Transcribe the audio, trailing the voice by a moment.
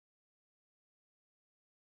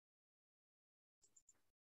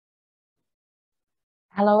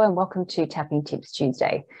Hello and welcome to Tapping Tips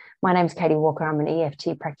Tuesday. My name is Katie Walker. I'm an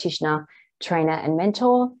EFT practitioner, trainer and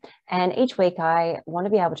mentor. And each week I want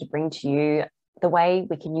to be able to bring to you the way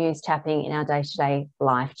we can use tapping in our day-to-day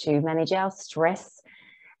life to manage our stress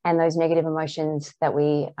and those negative emotions that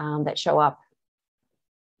that show up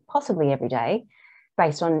possibly every day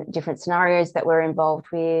based on different scenarios that we're involved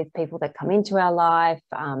with, people that come into our life,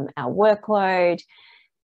 our workload,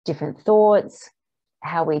 different thoughts,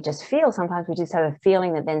 how we just feel. Sometimes we just have a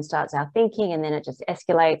feeling that then starts our thinking, and then it just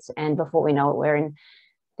escalates. And before we know it, we're in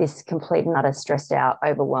this complete and utter stressed out,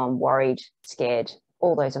 overwhelmed, worried, scared,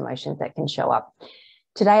 all those emotions that can show up.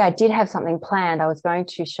 Today, I did have something planned. I was going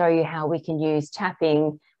to show you how we can use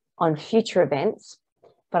tapping on future events,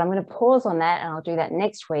 but I'm going to pause on that, and I'll do that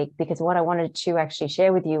next week, because what I wanted to actually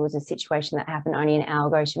share with you was a situation that happened only an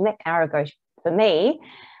hour ago for me,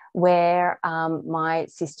 where my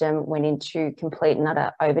system went into complete and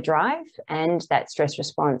utter overdrive, and that stress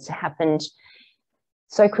response happened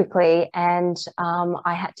so quickly, and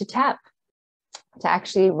I had to tap to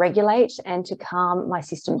actually regulate and to calm my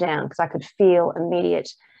system down, because I could feel immediate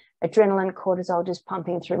adrenaline, cortisol just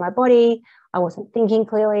pumping through my body. I wasn't thinking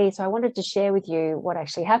clearly, so I wanted to share with you what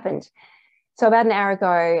actually happened. So about an hour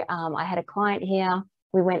ago, I had a client here.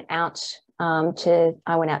 We went out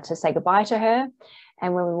I went out to say goodbye to her.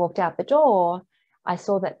 And when we walked out the door, I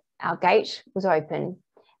saw that our gate was open,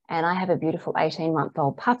 and I have a beautiful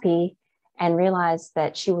 18-month-old puppy, and realized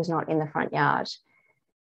that she was not in the front yard.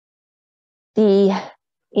 The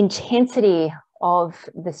intensity of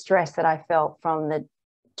the stress that I felt from the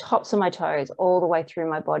tops of my toes all the way through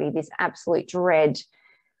my body, this absolute dread,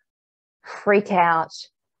 freak out,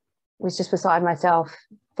 was just beside myself.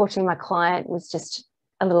 Fortunately, my client was just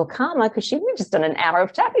a little calmer, because she'd just done an hour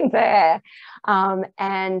of tapping for her.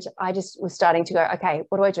 And I just was starting to go, okay,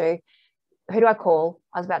 what do I do? Who do I call?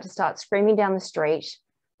 I was about to start screaming down the street.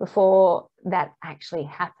 Before that actually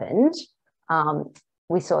happened,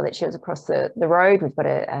 we saw that she was across the road. We've got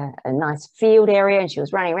a nice field area, and she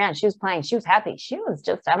was running around. She was playing. She was happy. She was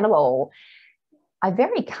just having a ball. I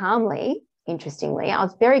very calmly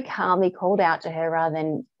called out to her rather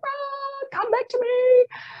than, come back to me.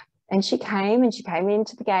 And she came into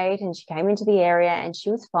the gate, and she came into the area, and she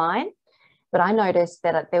was fine. But I noticed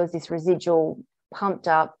that there was this residual pumped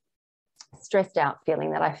up, stressed out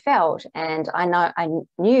feeling that I felt. And I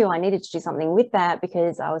knew I needed to do something with that,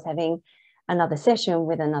 because I was having another session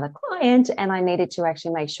with another client, and I needed to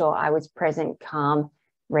actually make sure I was present, calm,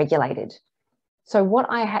 regulated. So what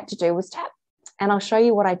I had to do was tap, and I'll show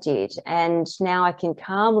you what I did. And now I can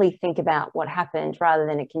calmly think about what happened rather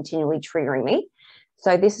than it continually triggering me.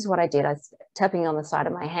 So this is what I did. I was tapping on the side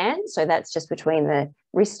of my hand. So that's just between the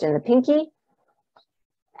wrist and the pinky.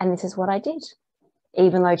 And this is what I did.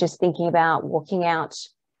 Even though just thinking about walking out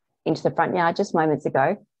into the front yard just moments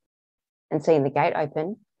ago and seeing the gate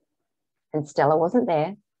open and Stella wasn't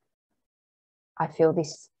there, I feel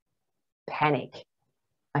this panic.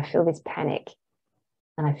 And I feel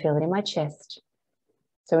it in my chest.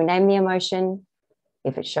 So we name the emotion.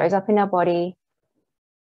 If it shows up in our body,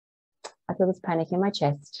 I feel this panic in my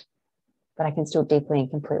chest, but I can still deeply and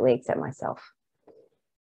completely accept myself.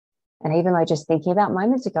 And even though just thinking about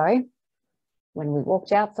moments ago, when we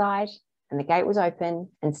walked outside and the gate was open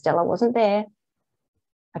and Stella wasn't there,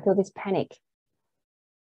 I feel this panic,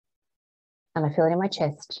 and I feel it in my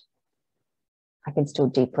chest. I can still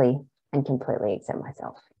deeply and completely accept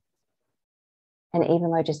myself. And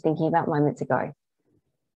even though just thinking about moments ago,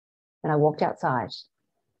 when I walked outside,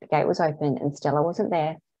 the gate was open and Stella wasn't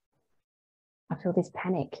there, I feel this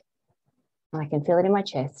panic, and I can feel it in my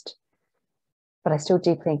chest, but I still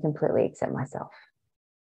deeply and completely accept myself.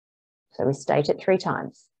 So we state it 3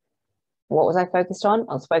 times. What was I focused on?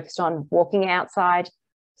 I was focused on walking outside,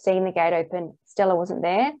 seeing the gate open. Stella wasn't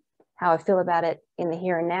there. How I feel about it in the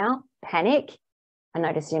here and now, panic. I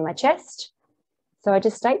notice it in my chest. So I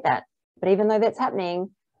just state that. But even though that's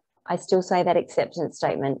happening, I still say that acceptance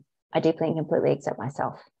statement. I deeply and completely accept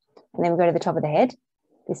myself. And then we go to the top of the head,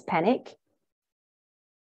 this panic.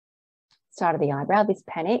 Side of the eyebrow, this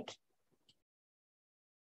panic.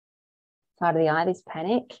 Side of the eye, this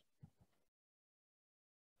panic.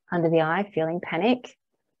 Under the eye, feeling panic.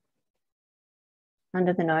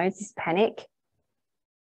 Under the nose, this panic.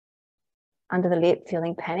 Under the lip,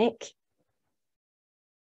 feeling panic.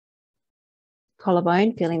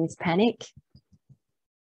 Collarbone, feeling this panic.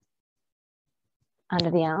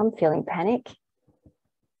 Under the arm, feeling panic.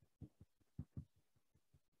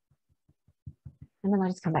 And then I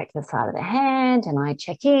just come back to the side of the hand, and I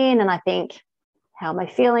check in, and I think, how am I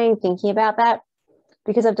feeling? Thinking about that,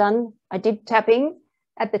 because I did tapping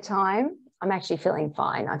at the time. I'm actually feeling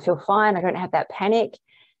fine. I feel fine. I don't have that panic.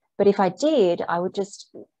 But if I did, I would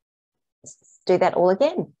just do that all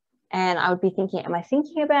again. And I would be thinking, am I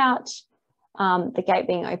thinking about the gate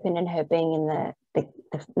being open and her being in the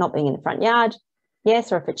not being in the front yard?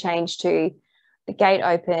 Yes. Or if it changed to the gate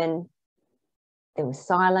open, there was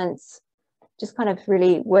silence, just kind of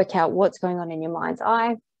really work out what's going on in your mind's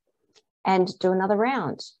eye and do another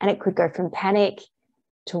round. And it could go from panic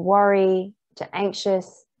to worry, to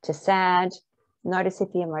anxious, to sad. Notice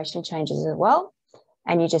if the emotion changes as well.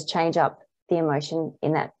 And you just change up the emotion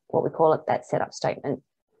in that, what we call it, that setup statement.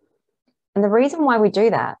 And the reason why we do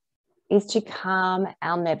that is to calm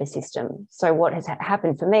our nervous system. So what has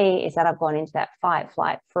happened for me is that I've gone into that fight,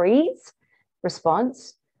 flight, freeze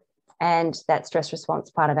response and that stress response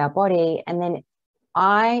part of our body. And then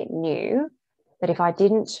I knew that if I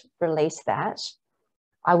didn't release that,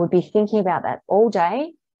 I would be thinking about that all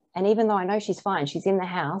day. And even though I know she's fine, she's in the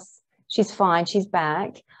house, she's fine, she's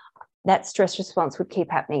back, that stress response would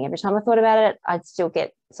keep happening. Every time I thought about it, I'd still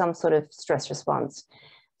get some sort of stress response.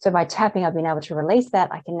 So by tapping, I've been able to release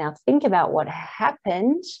that. I can now think about what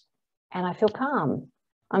happened and I feel calm.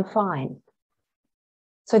 I'm fine.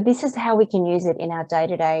 So this is how we can use it in our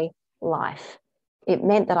day-to-day life. It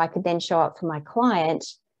meant that I could then show up for my client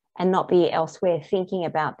and not be elsewhere thinking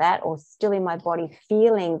about that or still in my body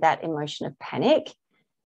feeling that emotion of panic.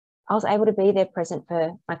 I was able to be there present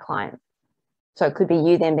for my client. So it could be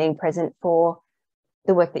you then being present for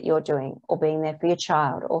the work that you're doing or being there for your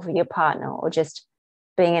child or for your partner or just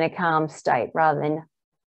being in a calm state rather than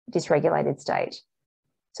dysregulated state.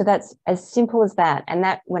 So that's as simple as that. And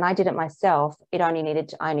that when I did it myself, I only needed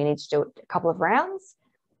to do it a couple of rounds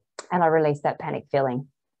and I released that panic feeling.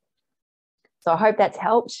 So I hope that's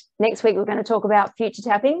helped. Next week, we're going to talk about future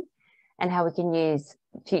tapping and how we can use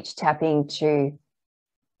future tapping to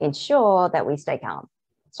ensure that we stay calm.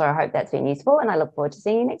 So I hope that's been useful and I look forward to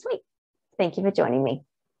seeing you next week. Thank you for joining me.